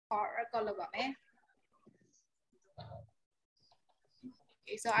Okay,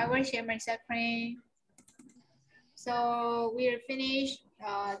 so I will share my screen. So we'll finish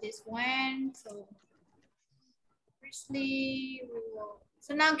this one. So firstly, we will.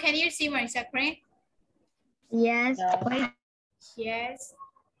 So now, can you see my screen? Yes. Yes.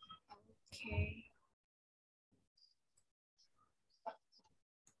 Okay.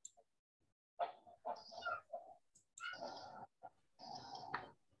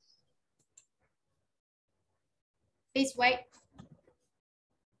 Please wait.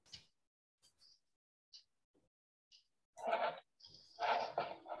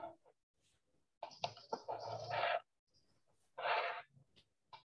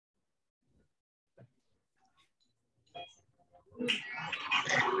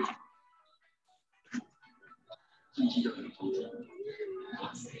 Do you have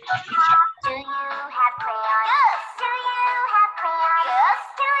crayons? Yes. Do you have crayons? Yes.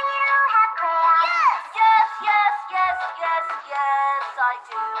 Do you have crayons? Yes. Yes, yes, yes, yes, yes, I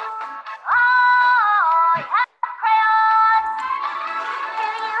do. I have crayons.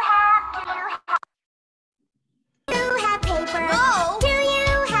 Do you have paper? No. Do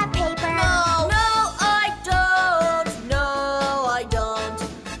you have paper? No. No, I don't. No, I don't.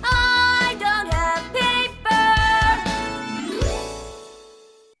 I don't have paper.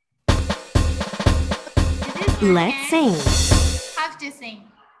 Let's sing. Have to sing.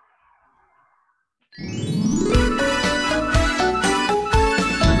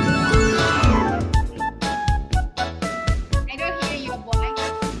 I don't hear you, boy.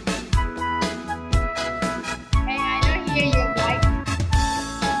 Hey, I don't hear you, boy.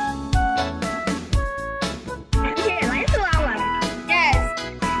 Yes.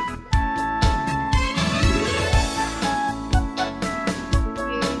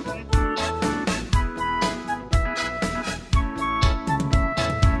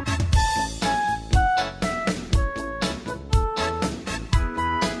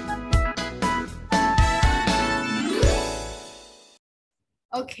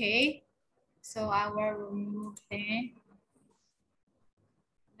 Okay, so I will remove them.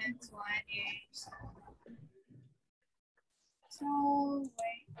 Next one is so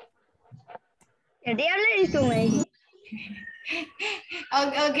wait.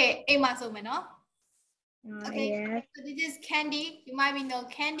 Okay, Emma no? Okay, Yes. so this is candy. You might be know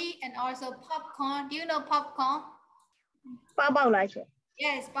candy and also popcorn. Do you know popcorn?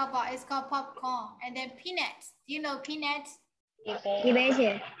 Yes, Papa, it's called popcorn. And then peanuts. Do you know peanuts? Yes,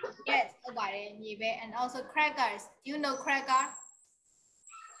 and also crackers. Do you know cracker?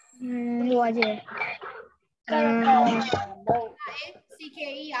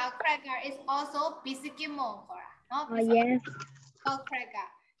 CKER cracker is also biscuit more. No? Yes. Called cracker.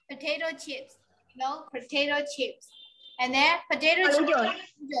 Potato chips. You know, potato chips. And then potato chips.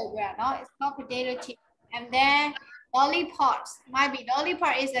 No, it's called potato chips. And then lollipops. Might be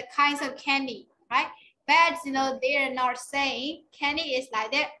lollipop is a kind of candy, right? But you know, they are not saying candy is like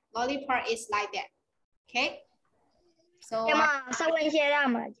that, lollipop is like that. Okay. So no.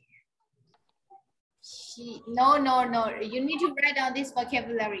 You need to write down this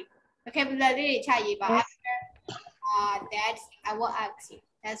vocabulary. Vocabulary after that I will ask you.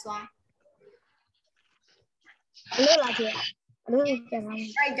 That's why.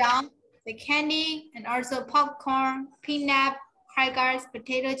 Write down the candy and also popcorn, peanut, crackers,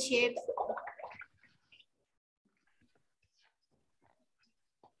 potato chips.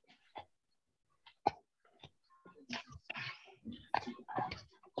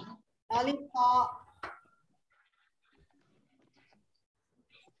 Lollipop.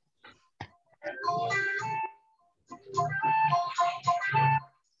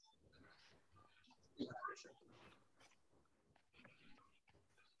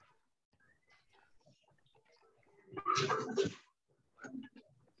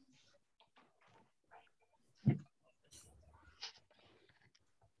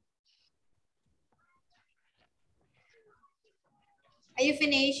 Are you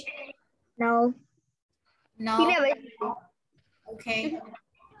finished? No. No. Okay.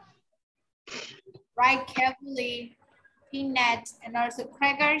 Write carefully. Peanut and also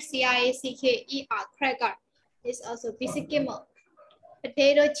cracker. C-R-A-C-K-E-R. Cracker is also biscuit.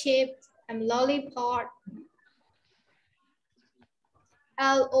 Potato chips and lollipop.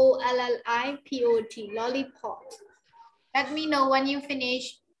 L-O-L-L-I-P-O-T. Lollipop. Let me know when you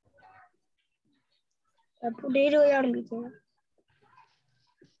finish. Potato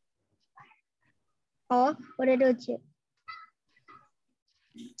chip.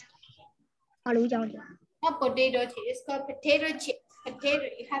 Not potato chip. It's called potato chip. Potato.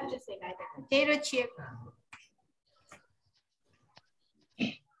 You have to say like that. Potato chip.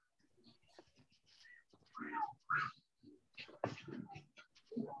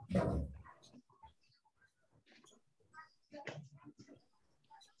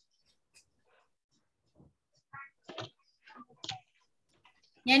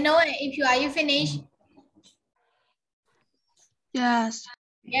 know, if you are you finished? Yes.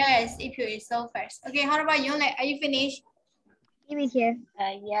 Yes, if you is so first. Okay, how about you? Are you finished? Give it here.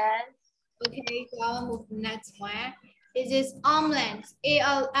 Yes. Okay, so I'll move to the next one. This is almonds.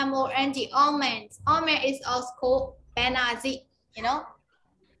 A-L-M-O-N-D. Almonds. Almond is also called banazi. You know,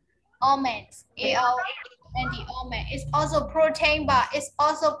 almonds. A-L-M-O-N-D. Almond. It's also protein bar. It's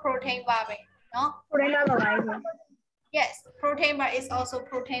also protein bar. No? Yes, protein bar is also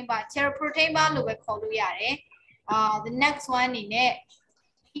protein bar. Cherry protein bar လို့ပဲခေါ်လို့ရတယ်။ the next one အနေနဲ့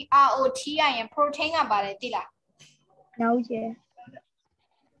PROTEIN ရင် protein ကပါတယ်သိလား No, sir.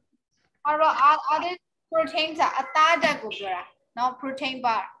 အဲ့တော့ other protein ကအသားဓာတ်ကိုပြောတာเนาะ protein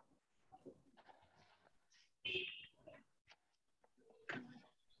bar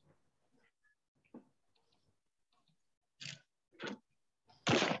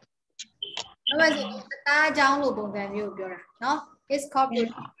အဲ့ဒါဆိုအသားအကြောင်းလို့ပုံစံမျိုးကိုပြောတာเนาะ it's called protein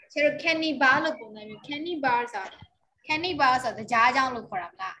ကျတော့ candy bar လို့ပုံစံမျိုး candy bar ဆိုတာကြားအကြောင်းလို့ခေါ်တာ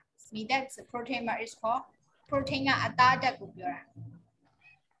မလား mean that's a protein bar is called protein ကအသားဓာတ်ကိုပြောတာ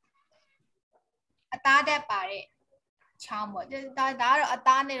အသားဓာတ်ပါတဲ့ချောင်းပေါ့ဒါကတော့အ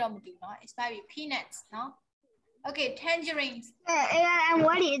သားနဲ့တော့မတူเนาะ it's might be peanuts เนาะ okay tangerines And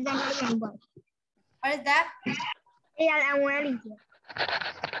what is the number? what is that And what is it?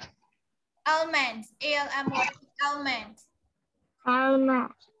 almonds almonds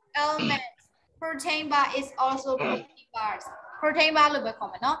Almond. almonds protein bar is also protein bars protein bar လို့ပဲ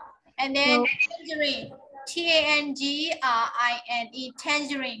ခေါ်မယ်เนาะ and then tangerine tangerine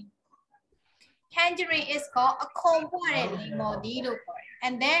tangerine tangerine is called အခုံပွားတဲ့လိမ္မော်ဒီလို့ခေါ်တယ်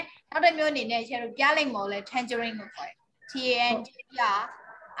and then နောက်တစ်မျိုးအနေနဲ့ကျတော့ပြားလိမ္မော်လဲ tangerine လို့ခေါ်တယ်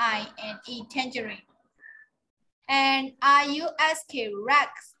tangerine tangerine and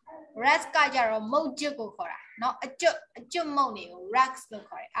rusk rusk ကကြတော့မုတ်ကျွတ်ကိုခေါ်တာเนาะအကျွတ်မုတ်တွေကို rusk လို့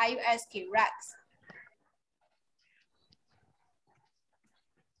ခေါ်တယ် rusk rusk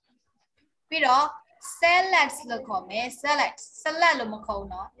ပြီးတော့ salads လို့ခေါ်မယ် salad လို့မခေါ်ဘူး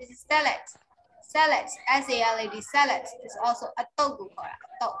เนาะ this is salad salads SALAD salads is also အတုပ်ကိုခေါ်တာအ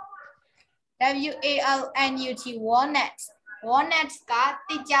တုပ် WALNUT walnuts walnuts က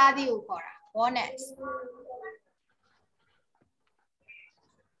တိကျသည်ကိုခေါ်တာ walnuts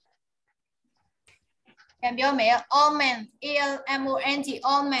can be almond ALMOND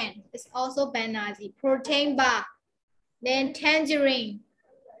almond is also banazi protein bar then tangerine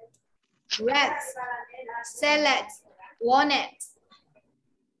rats salads walnuts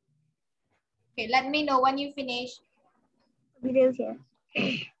okay let me know when you finish Video here.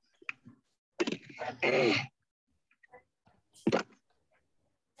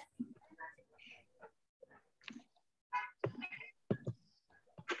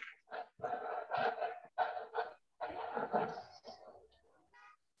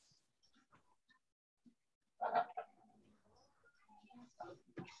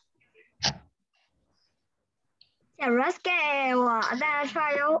 Rusk အတန်းဆွာ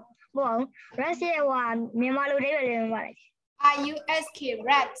ရောဘော Rusk မြန်မာလိုလေးပဲလေးမှာပါတယ် RUSK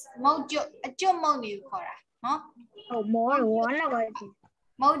rats မုတ်ကျွတ်အကျွတ်မုတ်နေကိုခေါ်တာနော် ဟုတ်မောဝါနာပါ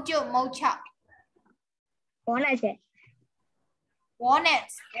မုတ်ကျွတ်မုတ်ချောက် ဝါနာချက်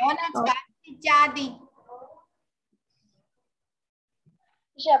walnuts ကကြားသည်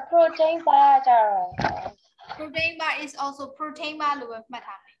protein bar ကြတော့ protein bar is also protein bar လို့ပဲမှတ်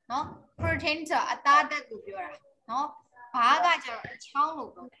ထားမယ်နော် protein ဆိုတာအသားဓာတ်ကိုပြောတာနော်ဘာကကျတော့အချောင်း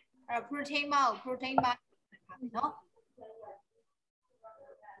လို့ပြောတယ်အဲ့တော့ protein bar ကို protein bar မှတ်ထားမယ်နော်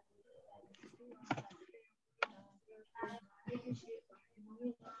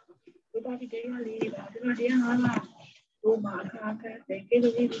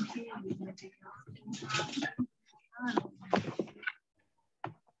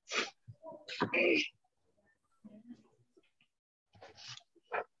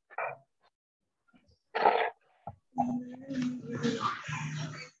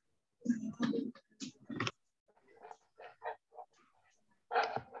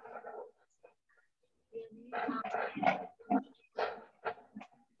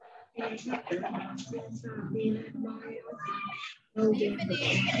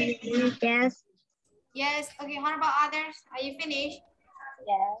Yes. Yes. Okay. What about others? Are you finished?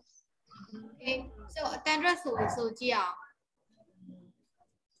 Yes. Okay. So, attendance so Jia.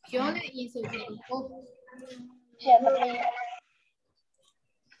 You only in so Yes.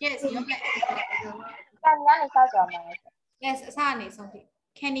 You only. Yes. Asani something.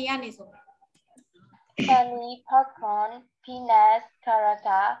 Kenny ani something. Candy, popcorn, peanuts,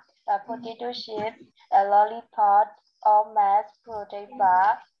 carrota, potato chips, lollipop, almonds, protein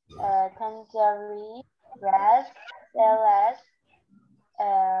bar, tangerine, rice, salad,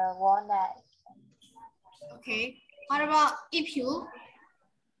 Okay. What about if you?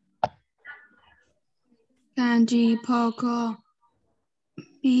 Candy, popcorn,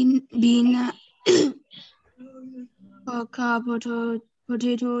 peanut,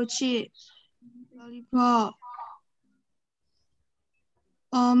 potato chips, lollipop,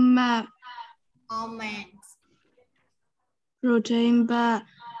 almond, Almonds. protein bar,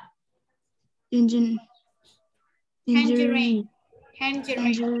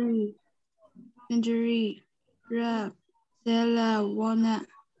 tangerine, wrap, salad, walnut.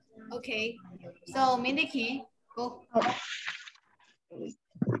 Okay. So, Mindaki, go.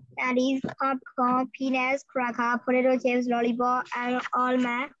 Candies, popcorn, peanuts, cracker, potato chips, lollipop, and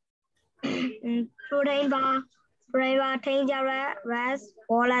almond. Protein bar, tangerine, rice,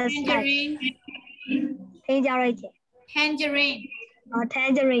 walnut, Tangerine. Tangerine. Or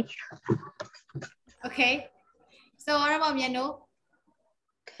tangerine. Okay. So, what about Miano?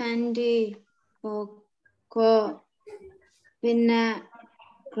 Candy, popcorn, peanut,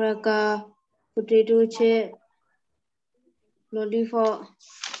 cracker, potato chip, lollipop,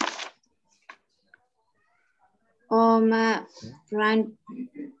 almond,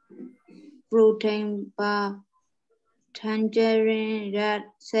 protein bar, tangerine, red,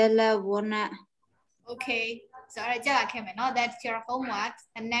 salad, walnut. Okay. So, that's your homework.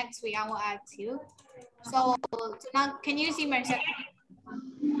 And next week, I will ask you. So now, can you see my second?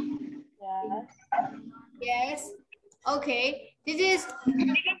 Yes. Yes. Okay. This is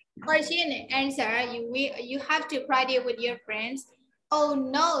question and answer. You have to practice with your friends. Oh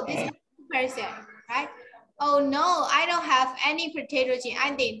no, this is person, right? Oh no, I don't have any potato chip.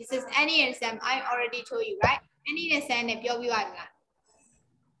 I think this is any and Sam. I already told you, right? Any and Sam, if you want.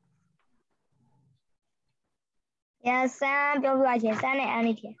 Yes, Sam, you're right. Yes, and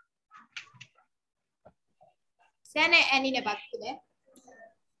anything. Sam and any about today.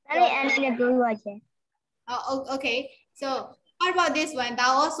 Oh, okay. So what about this one? That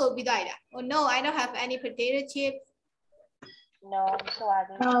also be that. Oh no, I don't have any potato chips. No, so I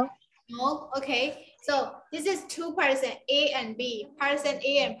don't. No, okay. So this is two person A and B. Person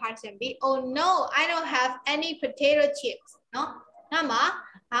A and person B. Oh no, I don't have any potato chips. No, Nama,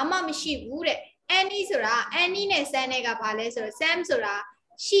 Ama Mishi Wood. Any sura, any ne Sanega Palace or Sam sura.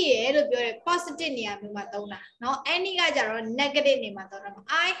 She positive niyamatona. No, any gajaro negative niyamatona.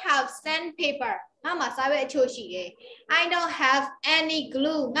 I have sandpaper. Nama sabe choshi. I don't have any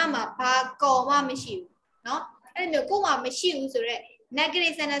glue. Nama pa koma mishu. No, and the koma mishu sure.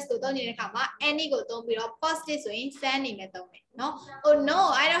 Negative sentence to don't need kama. Any go don't be positive so in sanding metone. No, oh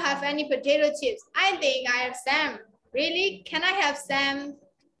no, I don't have any potato chips. I think I have Sam. Really? Can I have Sam?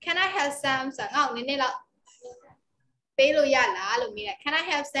 Can I have Sam? So now nila. Can I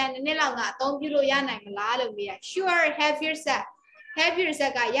have Sam? Don't you sure, have yourself. Have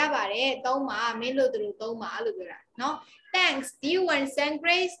yourself. No, thanks. Do you want Sam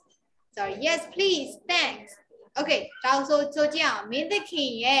Grace? Sorry, yes, please. Thanks. Okay, so mean the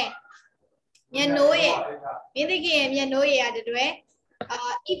king, yeah. You know it. Mean the game, you know it.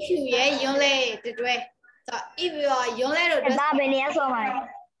 If you, yeah, you let it. So if you are, you let it.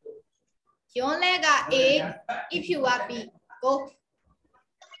 Your leg are A, if you are B, go.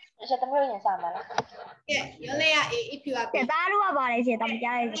 Yeah, your leg are A, if you are B.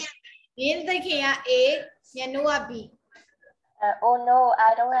 Mean the king are A, you know are B. Oh no,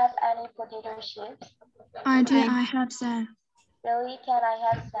 I don't have any potato chips. I think I have Sam. Really, can I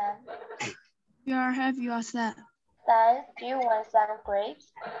have some? You have yourself. Thanks. Do you want some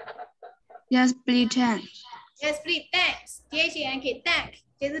grapes? Yes, please, thanks. Yes, please, thanks. THANK, thanks.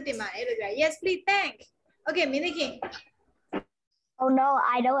 Yes, please, thanks. Okay, Miniki. Oh no,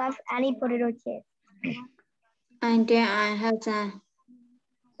 I don't have any potato chips. I think I have some.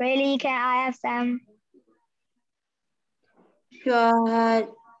 Really, can I have some? You have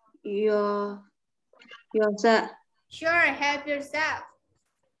yourself. Sure, help yourself.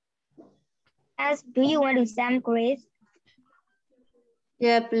 Yes, do you want to some Grace?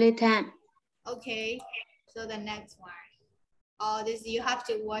 Yeah, please, thanks. Okay, so the next one. Oh, this you have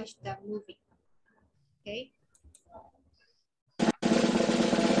to watch the movie. Okay.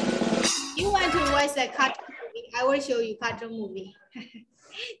 You want to watch the cartoon movie? I will show you cartoon movie.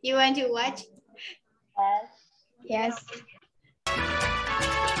 You want to watch? Yes.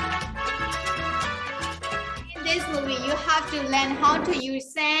 In this movie, you have to learn how to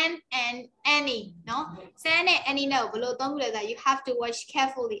use San and Annie. No, San and Annie. No, below don't do that. You have to watch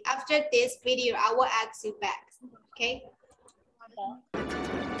carefully. After this video, I will ask you back. Okay.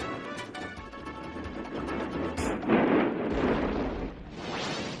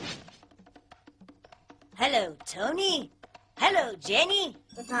 Hello, Tony. Hello, Jenny.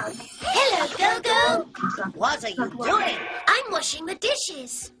 Hello, Gogo. What are you doing? I'm washing the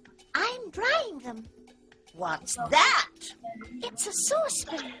dishes. I'm drying them. What's that? It's a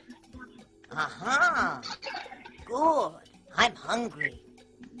saucepan. Aha. Good. I'm hungry.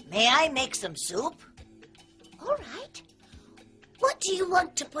 May I make some soup? All right. What do you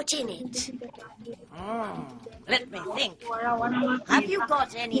want to put in it? Let me think. Have you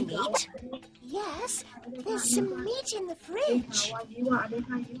got any meat? Yes, there's some meat in the fridge.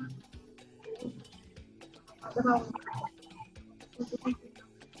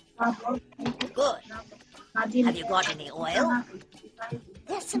 Good. Have you got any oil?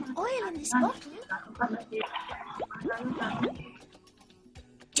 There's some oil in this bottle.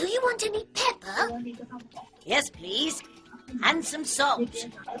 Do you want any pepper? Yes, please. And some salt.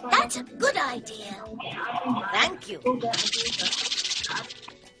 That's a good idea. Thank you.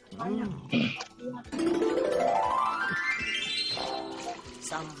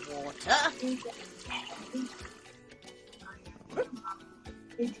 Some water.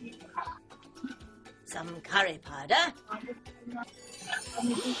 Some curry powder.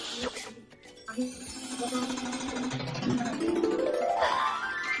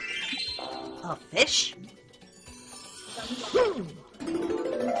 A fish.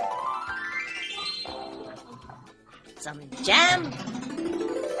 Some jam.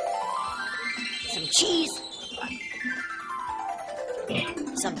 Some cheese.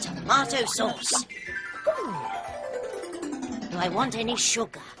 Some tomato sauce. Do I want any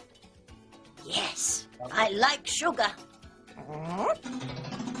sugar? Yes, I like sugar.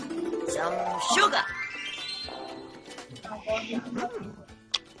 Some sugar.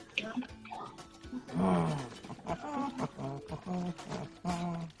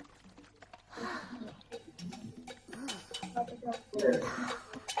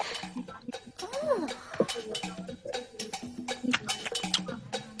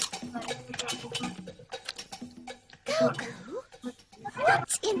 Gogo,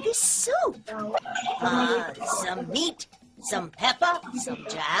 what's in this soup? Some meat, some pepper, some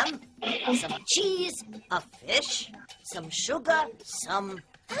jam, some cheese, a fish, some sugar, some...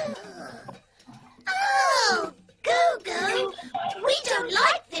 Oh, Gogo, we don't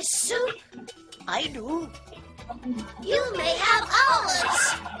like this soup. I do. You may have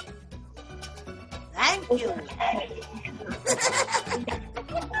ours. Thank you.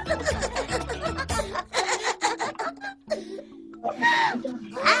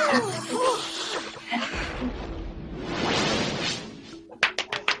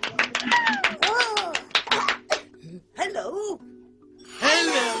 Hello.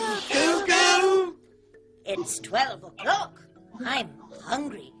 Hello, Gogo. It's 12 o'clock. I'm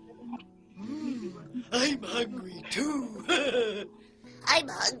hungry. I'm hungry too. I'm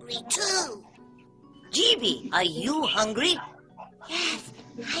hungry too. GB, are you hungry? Yes,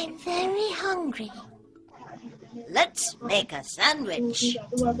 I'm very hungry. Let's make a sandwich.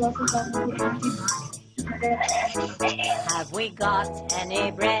 Have we got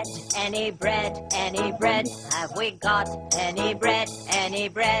any bread? Any bread? Any bread? Have we got any bread? Any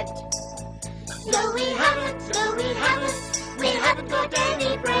bread? No, we haven't. No, we haven't. We haven't got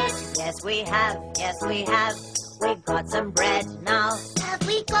any bread. Yes, we have. Yes, we have. We've got some bread now. Have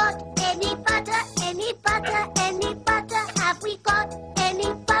we got any butter? Any butter? Any butter? Have we got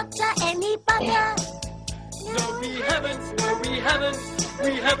any butter? Any butter? No, we haven't. No, we haven't.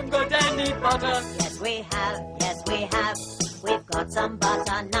 We haven't got any butter. Yes, we have. Yes, we have. We've got some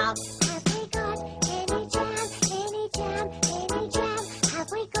butter now. Have we got any jam? Any jam? Any jam? Have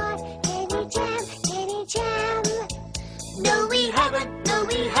we got any jam? Any jam? No, we haven't. No,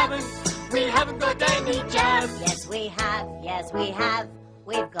 we haven't. We haven't got any jam. Yes, we have. Yes, we have.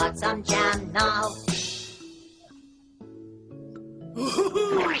 We've got some jam now.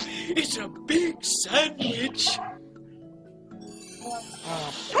 Ooh, it's a big sandwich.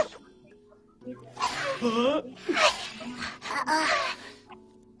 Huh?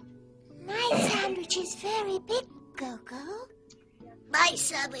 My sandwich is very big, Gogo. My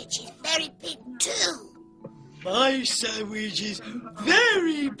sandwich is very big too. My sandwich is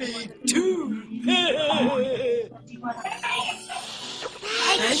very big too.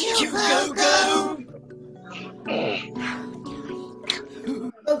 Thank you, Gogo.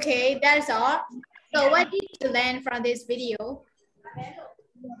 Okay, that's all. So what did you learn from this video?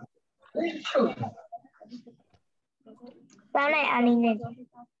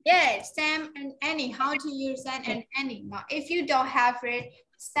 Yes, Sam and Annie, how to use Sam and Annie. Now, if you don't have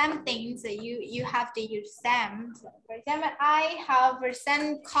some things, you have to use Sam. So, for example, I have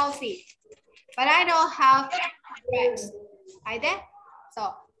some coffee, but I don't have bread. Like that.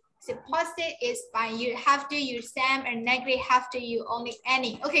 So So positive is fine. You have to use Sam, and negative have to use only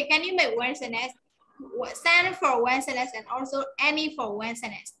any. Okay, can you make one sentence? Sam for one sentence and also any for one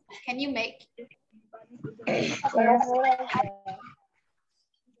sentence. Can you make?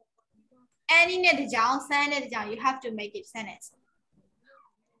 Any net down, Sam net down. You have to make it sentence.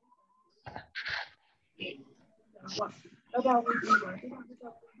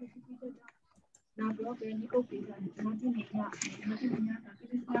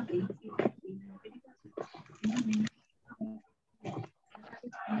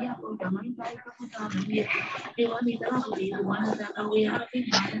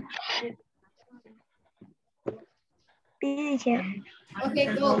 Okay,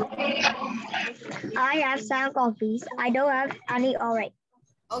 go. I have some coffees. I don't have any orange.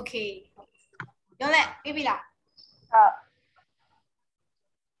 Okay. Don't let maybe lah.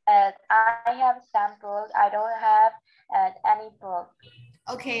 I have samples. I don't have any book.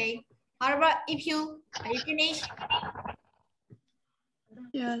 Okay. How about if you are you finished?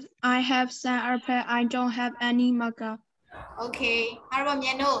 Yes, I have some apple. I don't have any marker. Okay. How about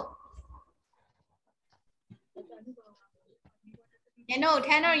Miano? Miano,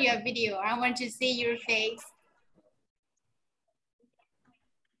 turn on your video. I want to see your face.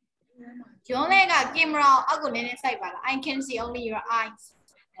 Don't let a camera. I can see only your eyes.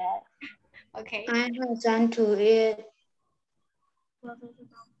 Okay. I have some to eat.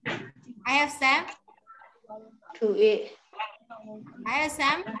 I have Sam. To eat. I have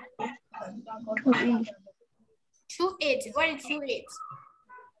Sam. To eat. What is to eat?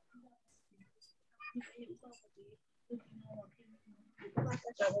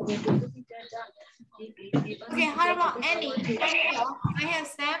 Okay, how about Annie? I have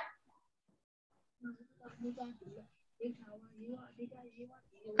Sam.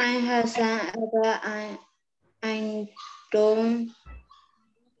 I have some other I don't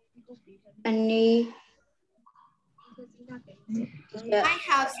any. Yeah. I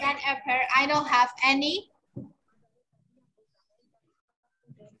have Sam apple. I don't have any.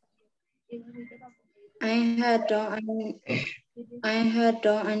 I had don't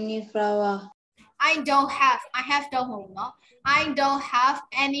any flower. I have don't no. I don't have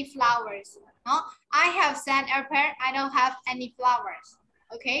any flowers. No, I have sand apple. I don't have any flowers.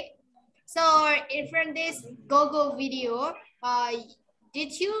 Okay. So in from this Google video,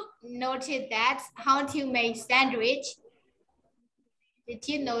 did you notice that how to make sandwich? Did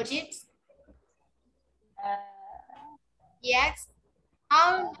you notice? Yes.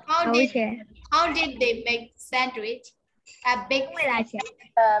 How did they make sandwich? A big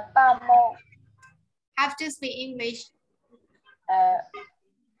have to speak English.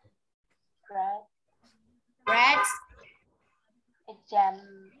 Bread.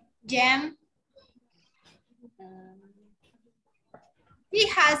 Jam. He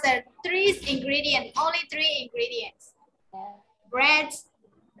has three ingredients, only three ingredients. Bread,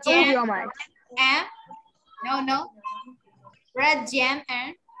 jam, and no. Bread, jam,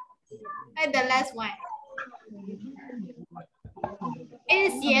 and the last one.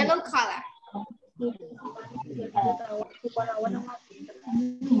 It is yellow color.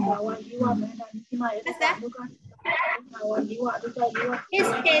 What's that? Its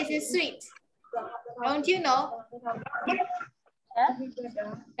taste is sweet. Don't you know?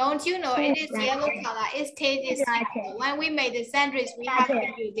 Don't you know it is yellow color? Its taste is sweet. When we made the sandwich, we have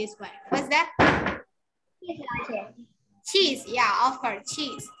to do this one. What's that? Cheese. Yeah, of course,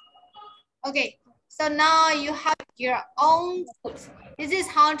 cheese. Okay, so now you have your own food. This is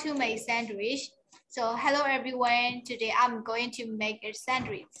how to make sandwich. So hello everyone. Today I'm going to make a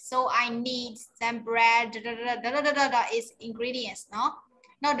sandwich. So I need some bread. Is ingredients, no?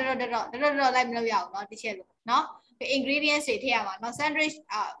 No, like no. The ingredients is here. No sandwich.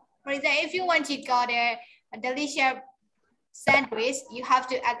 For example, if you want to got a delicious sandwich, you have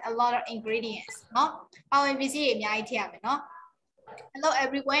to add a lot of ingredients, no? Hello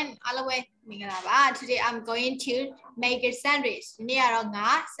everyone. Today I'm going to make a sandwich.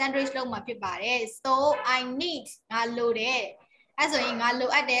 Sandwich so I need loaded. As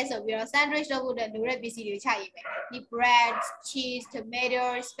sandwich bread, cheese,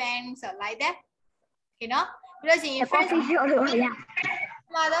 tomatoes, spam, so like that. You know? First, I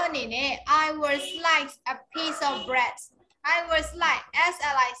will slice a piece of bread. I will slice,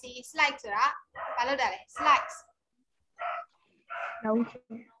 S-L-I-C, slice. Slice.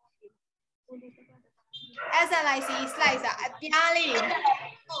 S-L-I-C, slice.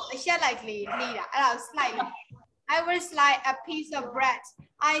 I will slice a piece of bread.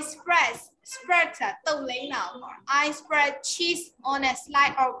 I spread cheese on a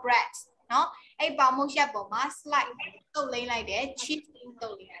slice of bread. နော်အဲ့ပေါင်မုတ်ရှက်ပေါ်မှာ slide တုပ်လိမ့်လိုက်တယ် cheese တု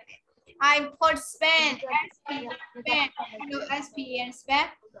ပ်လိမ့်လိုက်တယ် I put span span no SPN span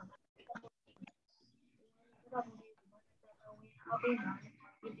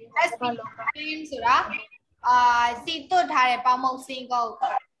SPN ဆိုတာစီတွတ်ထားတဲ့ပေါင်မုတ်စင်ကော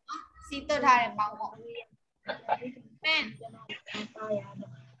ကိုစီတွတ်ထားတဲ့ပေါင်မုတ် span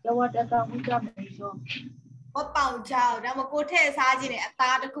ဘောပေါင်ချောက်ဒါမှကိုထည့်စားခြင်းနဲ့အ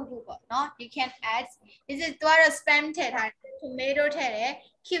သားတစ်ခုခုပေါ့နော် you can add this is တွားတော့ spam ထည့်ထားတယ် tomato ထည့်တယ်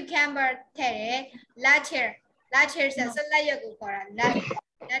cucumber ထည့်တယ် lettuce ဆက်လက်ရုပ်ကိုခေါ်တာ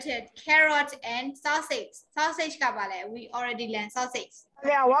lettuce carrot and sausage ကပါလေ we already learned sausage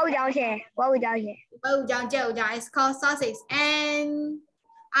ဝါဦးကြောင်းရှယ် it's called sausage and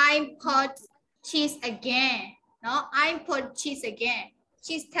I put cheese again no I put cheese again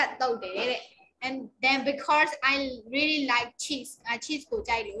cheese ထပ်တုပ်တယ်တဲ့ and then because I really like cheese cheese ကို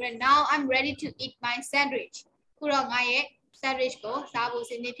ကြိုက်လို့ now I'm ready to eat my sandwich ခုတော့ငါရဲ့ sandwich ကိုစားဖို့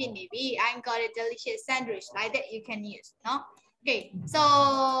စဉ်းနေဖြစ်နေပြီ I got a delicious sandwich like that you can use no okay so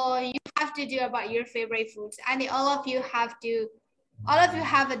you have to do about your favorite foods and all of you have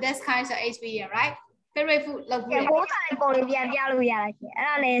this kind of experience right favorite food လောက်ပြီး ကိုယ်တိုင်ပုံလေးပြန်ပြလို့ရတာရှင်အဲ့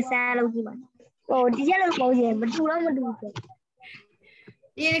ဒါလည်းစမ်းလုပ်ကြည့်ပါဟိုဒီရက်လို့ပုံရှင်မတူတော့မတူဘူး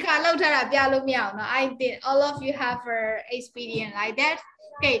ဒီခါလောက်ထားတာပြလို့မရအောင်နော် I think all of you have an experience like that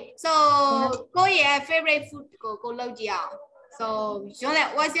okay so ကိုယ့်ရဲ့ favorite food ကိုလောက်ကြည့်အောင် so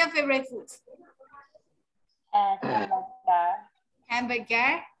Jolette what's your favorite food hamburger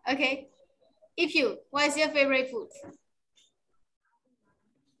okay if you what's your favorite food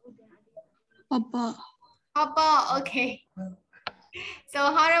Papa okay so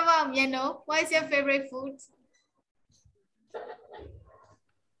how about Miano what's your favorite food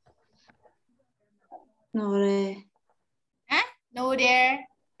Noodle,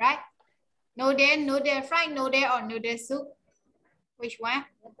 right? Noodle, fried noodle or noodle soup? Which one?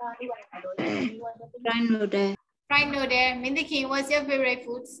 Fried noodle. Mindiki, what's your favorite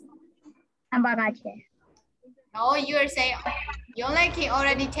foods? Hamburger. No, you are saying you like it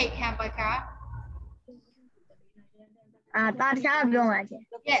already take hamburger.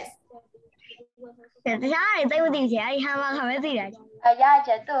 Yes.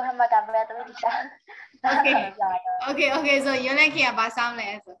 Okay. So you like it about some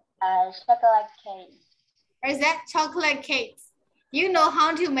answer. Chocolate cake. Or is that chocolate cakes? You know how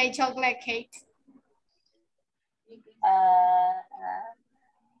to make chocolate cakes?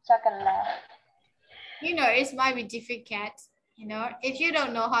 Chocolate. You know, it might be difficult. You know, if you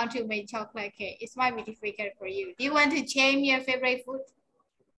don't know how to make chocolate cake, it might be difficult for you. Do you want to change your favorite food?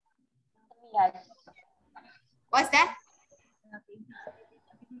 Yes. What's that?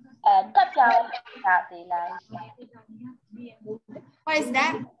 What is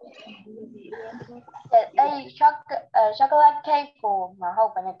that? Chocolate cake mà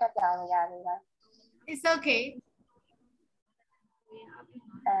không phải là cắt dầu là gì đó. It's okay.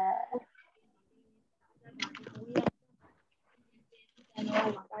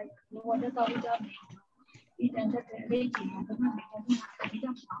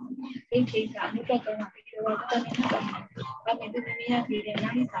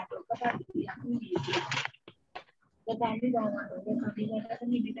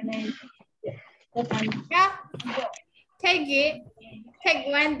 Yeah. Take it. Take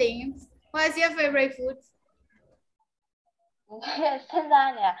one thing. What's your favorite food?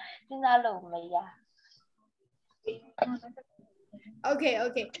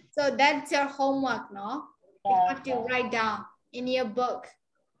 Okay. So that's your homework, no? You have to write down in your book.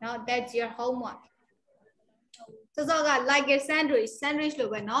 No, that's your homework. So like a sandwich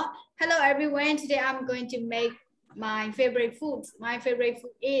look, no? Hello everyone. Today I'm going to make my favorite foods. My favorite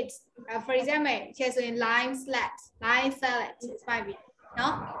food is, for example, just in lime salad. It's my favorite. No,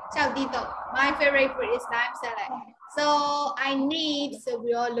 my favorite food is lime salad. So I need, so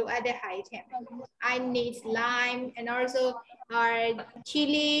we all look at the item. I need lime and also our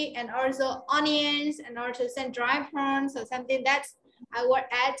chili and also onions and also some dry prawns or something that's I will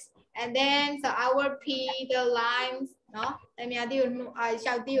add. And then so I will peel the limes, no? And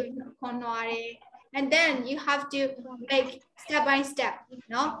then you have to make step by step,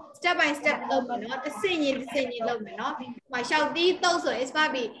 no? Step by step, no? My so it's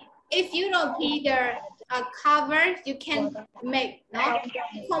might be if you don't peel the cover, you can make, no?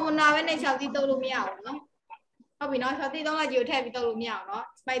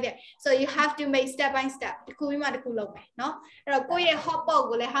 Right there. So you have to make step by step. No? Hot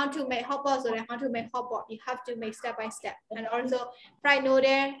pot, how to make hot pot, you have to make step by step. And also fried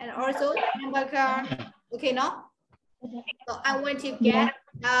noodle and also hamburger. Okay, no? So I want to get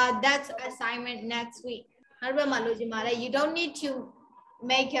that assignment next week. You don't need to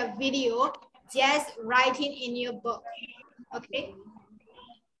make a video, just writing in your book. Okay.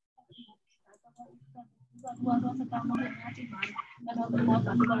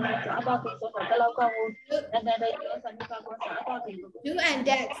 Do and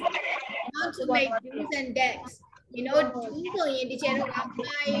dax. How to make do's and dax. You know, do so in the channel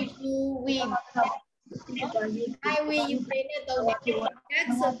I, you, we. I, we, you, play it on dax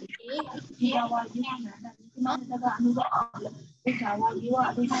of use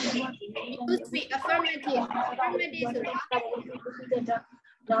be affirmative. Affirmative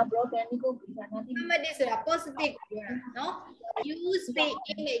is a positive word, no? You speak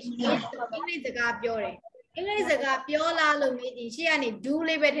English. English is a pure. English is a pure la lo mean. She and do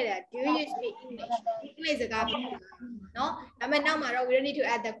live it. Do you speak English? English is a pure. No? I mean now we don't need to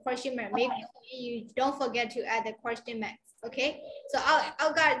add the question mark. Make sure you don't forget to add the question marks. Okay. So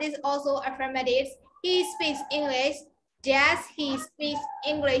I'll got this also affirmative. He speaks English. Does he speaks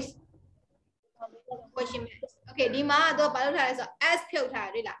English? Question marks. Okay, di ma do ba lo thare so s ဖြုတ်ထား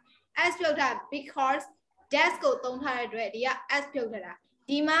တွေ့လား s ဖြုတ်ထား because dash ကိုသုံးထားတဲ့အတွက်ဒီက s ဖြုတ်ထားတာ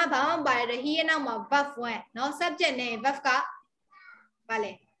ဒီမှာဘာမှမပါတဲ့ he ရဲ့နောက်မှာ verb 1เนาะ subject နဲ့ verb ကပါ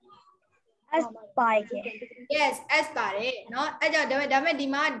လေ S ပါတယ် yes s ပါတယ်เนาะအဲ့ကြောင့်ဒါပေမဲ့ဒီ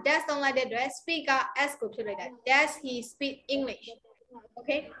မှာ dash သုံးလိုက်တဲ့အတွက် speak က s ကိုဖြုတ်လိုက်တာ does he speak English?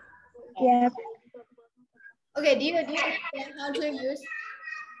 Okay. Yes. Okay, do you understand how to use?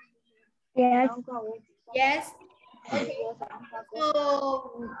 Yes. Yes. Okay. So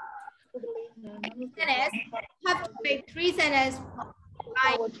sentence have to make 3 sentences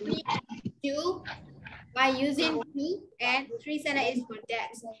by using do and 3 sentences is for that.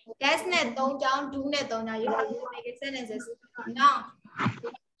 That's net don't down, do net down. Now you have to make it sentences. Now.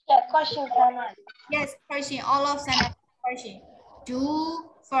 Yeah, question, Hannah. Yes, question. All of sentence question. Do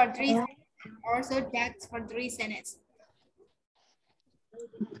for 3 sentences. Also that's for 3 sentences.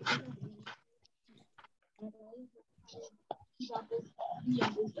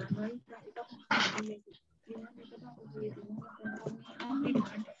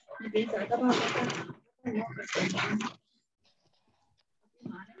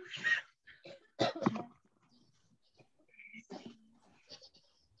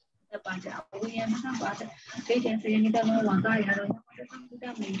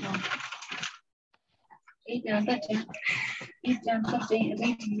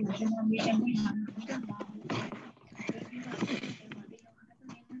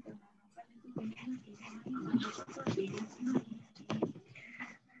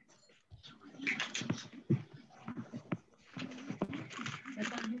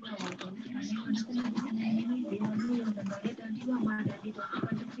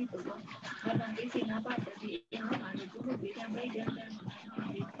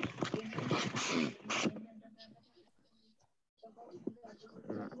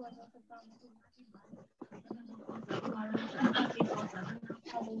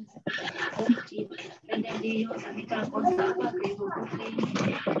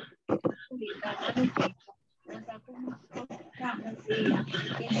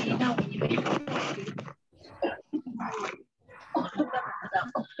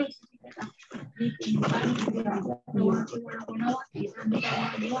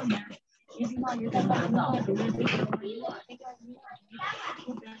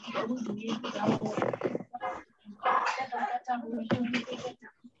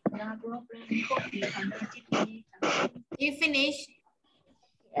 You finish?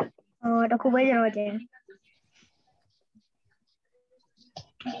 The Kuwait Roger.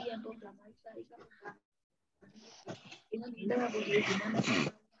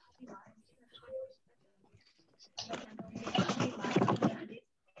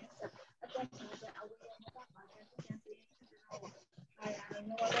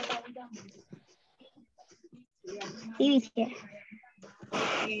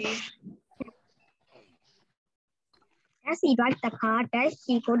 Does he drive the car? Does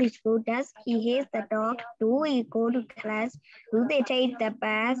he go to school? Does he hate the dog? Do we go to class? Do they take the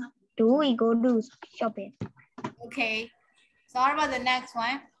bus? Do we go to shopping? Okay. So what about the next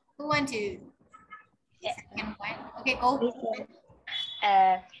one? Who want to? Yeah. Second one. Okay, go.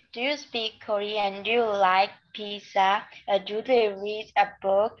 Do you speak Korean? Do you like pizza? Do they read a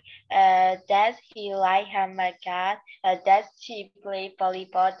book? Does he like hamburger? Does he play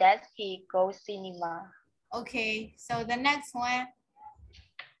volleyball? Does he go cinema? Okay, so the next one.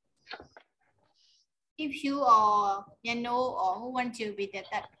 If you or you know or who want to be the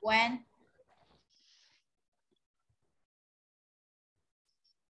third one?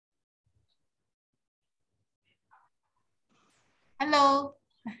 Hello.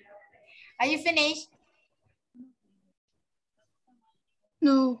 Are you finished?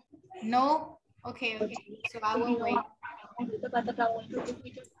 No. No? Okay, okay. So I will wait.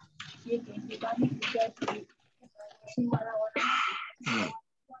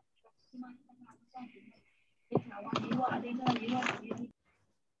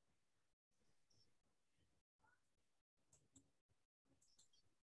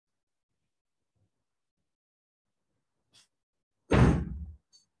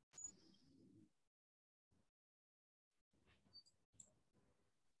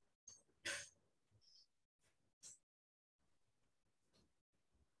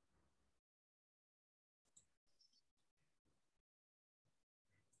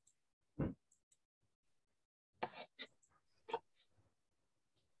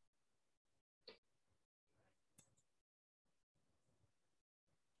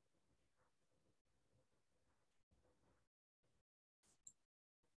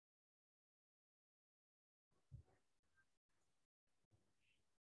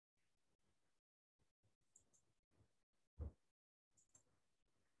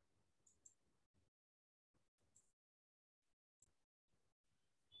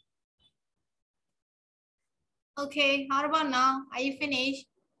 Okay, how about now? Are you finished?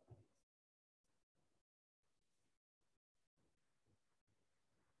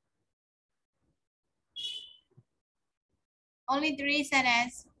 Only 3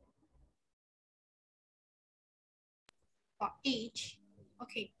 sentences for each.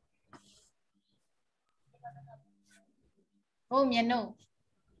 Okay. Oh, no.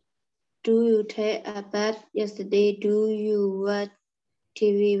 Do you take a bath yesterday? Do you watch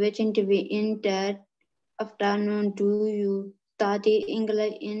watching TV in the afternoon? Do you study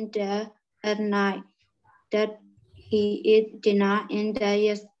English in the at night? That he eat dinner in the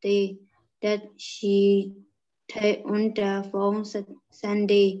yesterday? That she take on the phone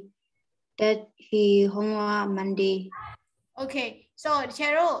Sunday? That he homework Monday? Okay, so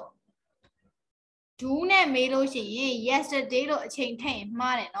Chero. Do နဲ့မေးလို့ရှိရင် yesterday လို့အချိန်ထည့်ရင်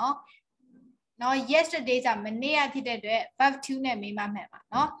မှားတယ်เนาะ နော် yesterday ကမနေ့ကဖြစ်တဲ့အတွက် verb to နဲ့မေးမှမှန်ပါ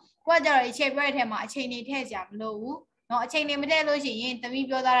เนาะ ကိုကကြတော့အချိန်ပြောတဲ့ထဲမှာအချိန်တွေထည့်စရာမလိုဘူးเนาะ အချိန်တွေမထည့်လို့ရှိရင်သမီး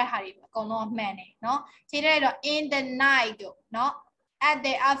ပြောသားတဲ့ဟာတွေအကုန်လုံးမှန်တယ်เนาะ ချိန်ထည့်တော့ in the night တို့เนาะ at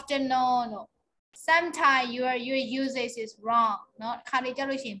the afternoon တို့ sometimes your usage is wrong เนาะ ခါလေးကြ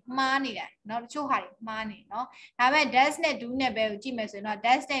လို့ရှိရင်မှားနေတယ်เนาะ တချို့ဟာတွေမှားနေเนาะ ဒါပေမဲ့ does နဲ့ do နဲ့ပဲကိုကြည့်မယ်ဆိုရင်တော့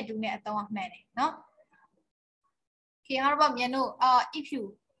does နဲ့ do နဲ့အသုံးအမှန်တယ်เนาะ Okay, how about Miano? If you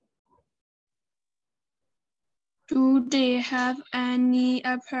Do they have any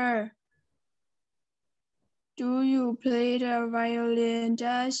upper? Do you play the violin?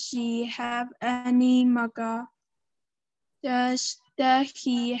 Does she have any maga? Does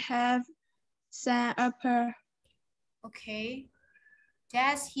he have sandpaper? okay.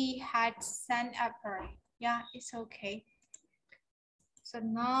 Does he had sandpaper? Yeah, it's okay. So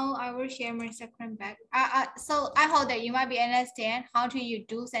now I will share my screen back. So I hope that you might be understand how to use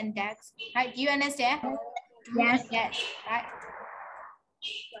do's and don'ts. Right? Do you understand? Yes. Yes. Right.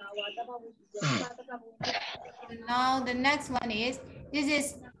 Now the next one is this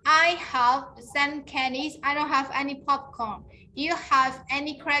is I have some candies. I don't have any popcorn. Do you have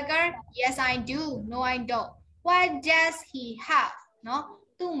any cracker? Yes, I do. No, I don't. What does he have? No,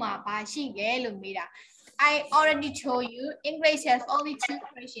 tuma ba shi ge lo mira. I already told you English has only 2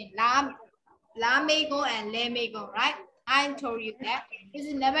 questions. La mego and le mego, right? I told you that. This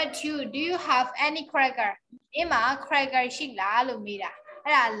is number 2. Do you have any cracker? Ima cracker shi la lo mira.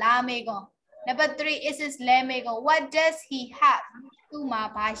 La mego. Number 3 is le mego. What does he have?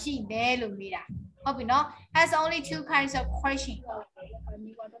 Tuma ba shi le lo mira. Hope you know. Has only 2 kinds of questions.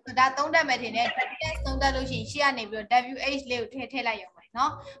 So that don't that matter. Yes, don't that lotion. She are neighbor WH le tell you.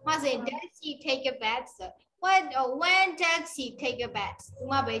 No, must say does she take a bath? When does she take a bath?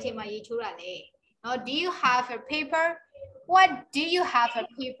 No, do you have a paper? What do you have a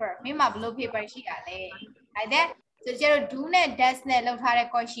paper? Mima blue paper she got like that. So zero do net does net look how a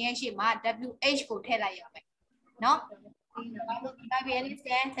question she ma WH go tell you. No, maybe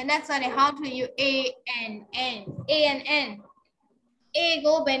understand. The next one is how to use A and N. A and N. A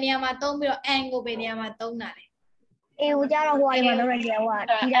go beniama don't be N go beniama don't know. အေကိုကြတော့ဟိုအိမ်မှာတော့ရဟိုဒီ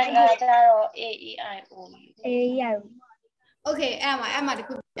တိုင်း ကြတော့ A E I O Uအေးရ Okay အဲ့မှာတ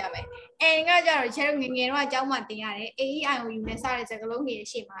ခုပြမယ် N ကကြတော့ကျွန်တော်ငငယ်တော့အကြောင်းမှတင်ရတယ် A E I O U နဲ့စတဲ့စကားလုံးတွေ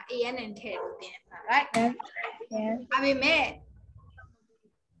ရှေ့မှာ A N N ထည့်လို့တင်တာ right Yes. ဒါပေမဲ့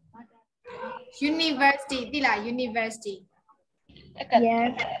University သိလား University Yes.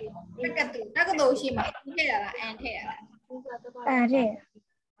 တက္ကသိုလ်ရှေ့မှာထည့်ရလား N ထည့်ရလား အဲ့ဒါ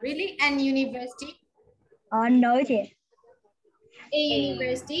Really and University Oh no ချေ A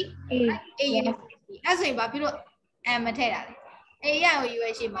university A. A university အဲ့ဆိုရင်ဘာဖြစ်လို့ M မထည့်တာလဲ A ရကိုယူရ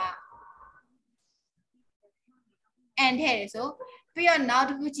ရှိမှာ N ထည့်တယ်ဆိုပြီးတော့နောက်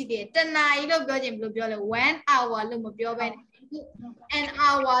တစ်ခုကြည့်သေးတယ်တနာရီလို့ပြောခြင်းဘယ်လိုပြောလဲ 1 hour လို့မပြောဘဲ an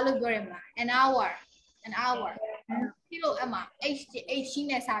hour လို့ပြောရမလား an hour ပြီးတော့အမှ H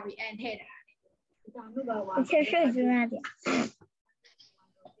နဲ့စာပြီး N ထည့်တာ 这是什么的？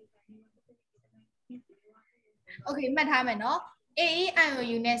 Okay မှတ်ထားမယ်နော် A E I O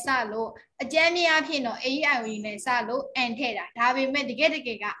U နဲ့စလို့အကျမ်းများဖြစ်တော့ A E I O U နဲ့စလို့ N ထည့်တာဒါပေမဲ့တကယ်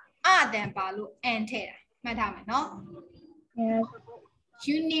ကအတန်ပါလို့ N ထည့်တာမှတ်ထားမယ်နော်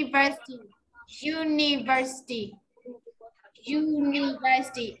University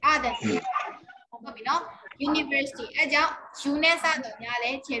အတန်ဟုတ်ပြီနော် University အဲကြောင့် U နဲ့စတော့ညာ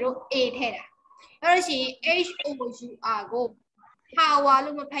လဲခြေတို့ A ထည့်တာအဲ့လို့ရှိရင် H O U R ကို hour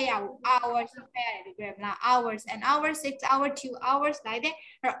လို့မဖတ်ရဘူး hours လို့ဖတ်ရတယ်ဒီပြောမလား hours an hour 6 hour 2 hours like that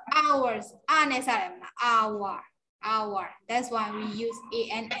hours နဲ့စတယ်မလား hour that's why we use a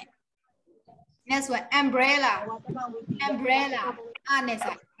n n that's why umbrella နဲ့စ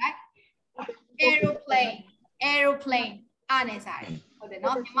တယ် right aeroplane နဲ့စတယ်ဟုတ်တယ်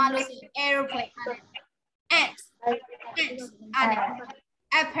နော်မြန်မာလို့ဆိုရင် aeroplane နဲ့ ants နဲ့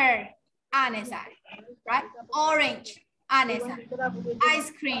apple နဲ့စတယ် right orangeနဲ့စတယ် ice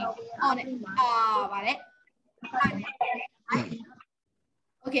cream ဗါလေ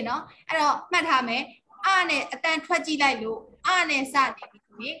okay နော်အဲ့တော့မှတ်ထားမယ်နဲ့အတန်ထွက်ကြည့်လိုက်လို့နဲ့စနေပြီ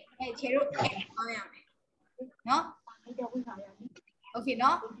ဆိုရင်အဲ့ခြေတို့ပေါင်းရမယ်နော် okay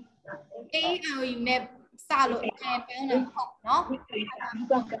နော် A E I O U နဲ့စလို့ပေါင်းတာမဟုတ်နော်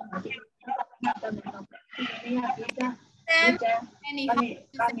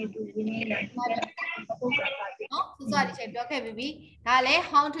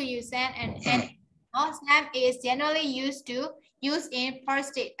how to use Sam and N Sam is generally used in first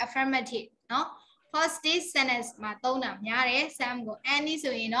state affirmative နော် first state sentence မှာသုံးတာများတယ် Sam ကို any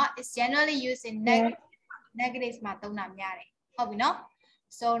ဆိုရင်တော့ is generally used in negative မှာသုံးတာများတယ်ဟုတ်ပြီနော်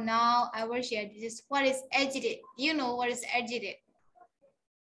so now I will share this is what is adjective do you know what is adjective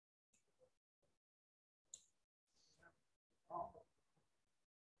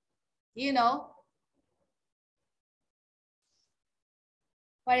you know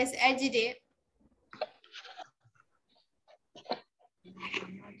what is adjective?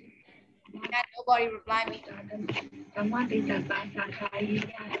 And nobody reply me.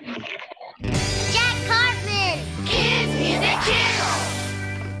 Jack Cartman! Kids Music Channel!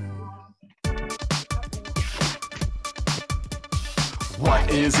 What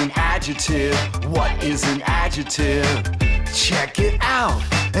is an adjective? What is an adjective? Check it out.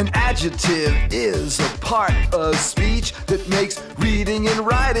 An adjective is a part of speech that makes reading and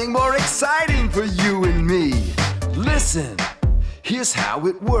writing more exciting for you and me. Listen, here's how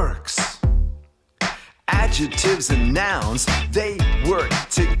it works. Adjectives and nouns, they work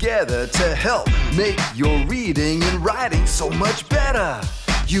together to help make your reading and writing so much better.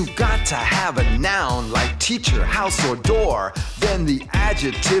 You've got to have a noun like teacher, house, or door. Then the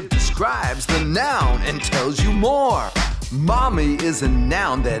adjective describes the noun and tells you more. Mommy is a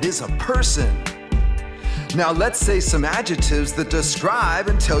noun that is a person. Now let's say some adjectives that describe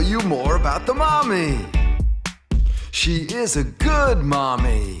and tell you more about the mommy. She is a good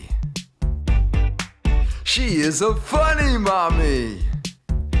mommy. She is a funny mommy.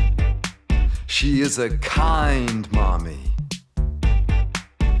 She is a kind mommy.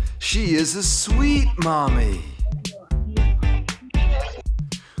 She is a sweet mommy.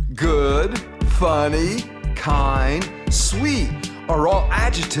 Good, funny, kind, sweet are all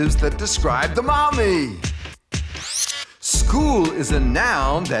adjectives that describe the mommy. School is a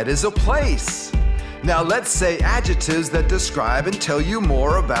noun that is a place. Now let's say adjectives that describe and tell you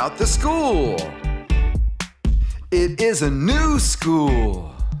more about the school. It is a new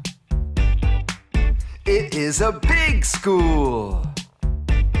school. It is a big school.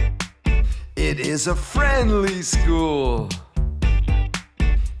 It is a friendly school.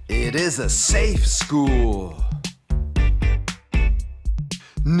 It is a safe school.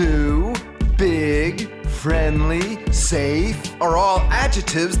 New, big, friendly, safe are all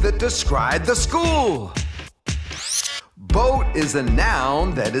adjectives that describe the school. Boat is a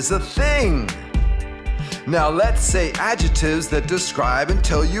noun that is a thing. Now let's say adjectives that describe and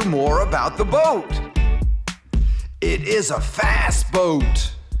tell you more about the boat. It is a fast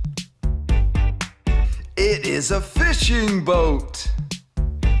boat. It is a fishing boat.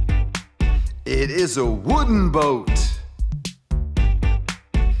 It is a wooden boat.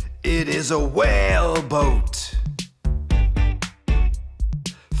 It is a whale boat.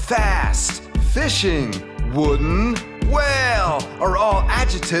 Fast, fishing, wooden, Whale are all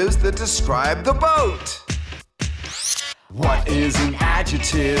adjectives that describe the boat. What is an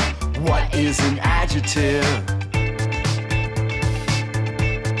adjective? What is an adjective?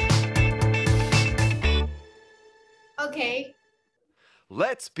 Okay.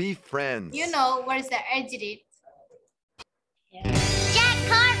 Let's be friends. You know what is the adjective? Jack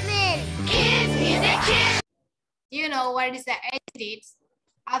Cartman. Kids music kids. You know what is the adjective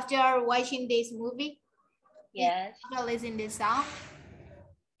after watching this movie? Yes. After listening this song?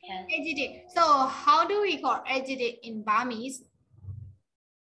 Yes. Adjective. So how do we call adjective in Burmese?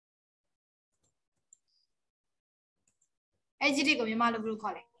 Adjective ko Myanmar lo bro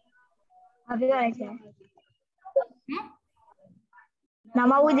call it.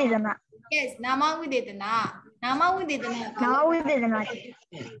 Nama Wididana. Yes, Nama Wididana. Nama Wididana. Nama Wididana.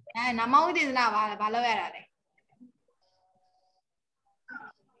 Nama Wididana ba lo ya da le.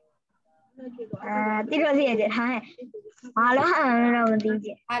 Tiro si je ha. Ma lo ha lo ma ti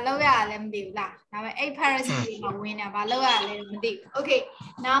je. Ba lo ya le ma ti bu la. Da me 8 parasite ma win da ba lo ya le ma ti. Okay,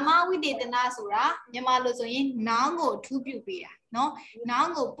 Nama Wididanaဆိုတာမြန်မာလိုဆိုရင် noun ကိုထူးပြုပေးတာเนาะ noun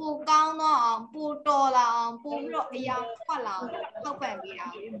ကိုပိုကောင်းတော့အောင်ပိုတော်လာအောင်ပိုပြီးတော့အရာထွက်လာအောင်ထောက်ပံ့ပေးတာ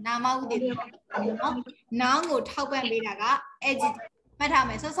။ Nama Wididana เนาะ noun ကိုထောက်ပံ့ပေးတာက adjective မှတ်ထား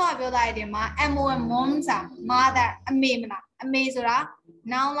မယ်ဆော့ဆော့ပြောသားတဲ့မှာ mom စာ mother အမေမလားအမေဆိုတာ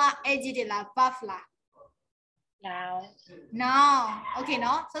noun လား adjective လား verb လား Noun. noun okay เน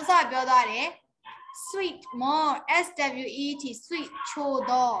าะဆော့ဆော့ပြောသားတယ် sweet more sweet sweet ချို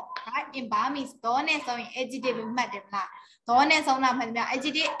တော့ right in Burmese တော့နဲ့ဆိုရင် adjective လို့မှတ်တယ်မလားတော့နဲ့ဆုံးတာမှတ်တယ်မလား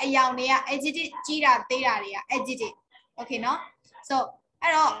adjective အယောင်တွေက adjective ကြီးတာသေးတာတွေက adjective okay เนาะ so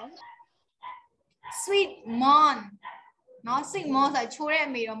အဲ့တော့ sweet mom เนาะ sweet mom ဆိုချိုးတဲ့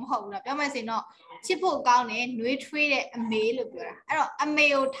အမေတော့မဟုတ်ဘူးလားပြောမယ်ဆိုရင်တော့ချစ်ဖို့ကောင်းတယ်နှွေးထွေးတဲ့အမေလို့ပြောတာအဲ့တော့အမေ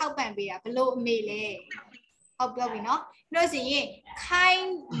ကိုထောက်ပံ့ပေးတာဘယ်လိုအမေလဲဟုတ်ပြောပြီเนาะလို့ဆိုရင် kind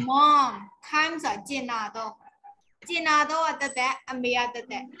mom kind ဆိုတာကျင်နာတော့ကျင်နာတော့တသက်အမေကတ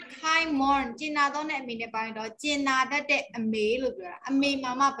သက် kind mom ကျင်နာတော့နဲ့အမေနဲ့ပိုင်းတော့ကျင်နာတတ်တဲ့အမေလို့ပြောတာအမေမ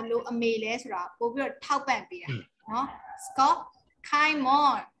မဘယ်လိုအမေလဲဆိုတာပို့ပြီးတော့ထောက်ပံ့ပေးတာเนาะ Scott kind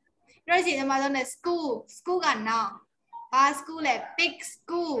mom လို့ရှိရင်ဒီမှာတော့ school က noun ဘာ school လဲ big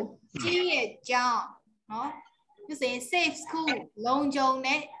school ကြီးရဲ့ကျောင်းเนาะလို့ဆိုရင် safe school လုံခြုံ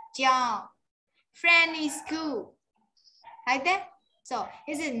တဲ့ကျောင်း friendly school like that so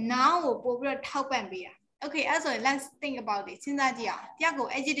is it noun ကိုပို့ပြီးတော့ထောက်ပံ့ပေးတာ okay အဲ့ဆိုရင် let's think about it စဉ်းစားကြည့်အောင်တရားကို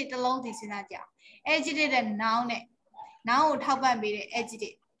adjective တစ်လုံးစီစဉ်းစားကြည့်အောင် adjective တဲ့ noun နဲ့ noun ကိုထောက်ပံ့ပေးတဲ့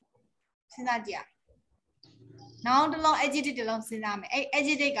adjective စဉ်းစားကြည့်အောင် noun တစ်လုံး adjective တစ်လုံးစဉ်းစားမယ်အဲ့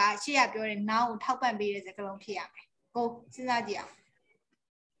adjective ကရှေ့ကပြောတဲ့ noun ကိုထောက်ပံ့ပေးတဲ့စကားလုံးဖြစ်ရမယ်ကိုစဉ်းစားကြည့်အောင်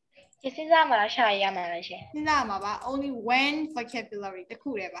ဒီစဉ်းစားမှာရှာရမှာလားရှင် စဉ်းစားမှာပါ only one vocabulary တစ်ခု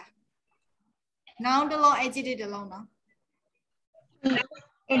တည်းပါ noun တစ်လုံး adjective တစ်လုံးနော်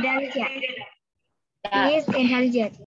Intelligent. He is intelligent.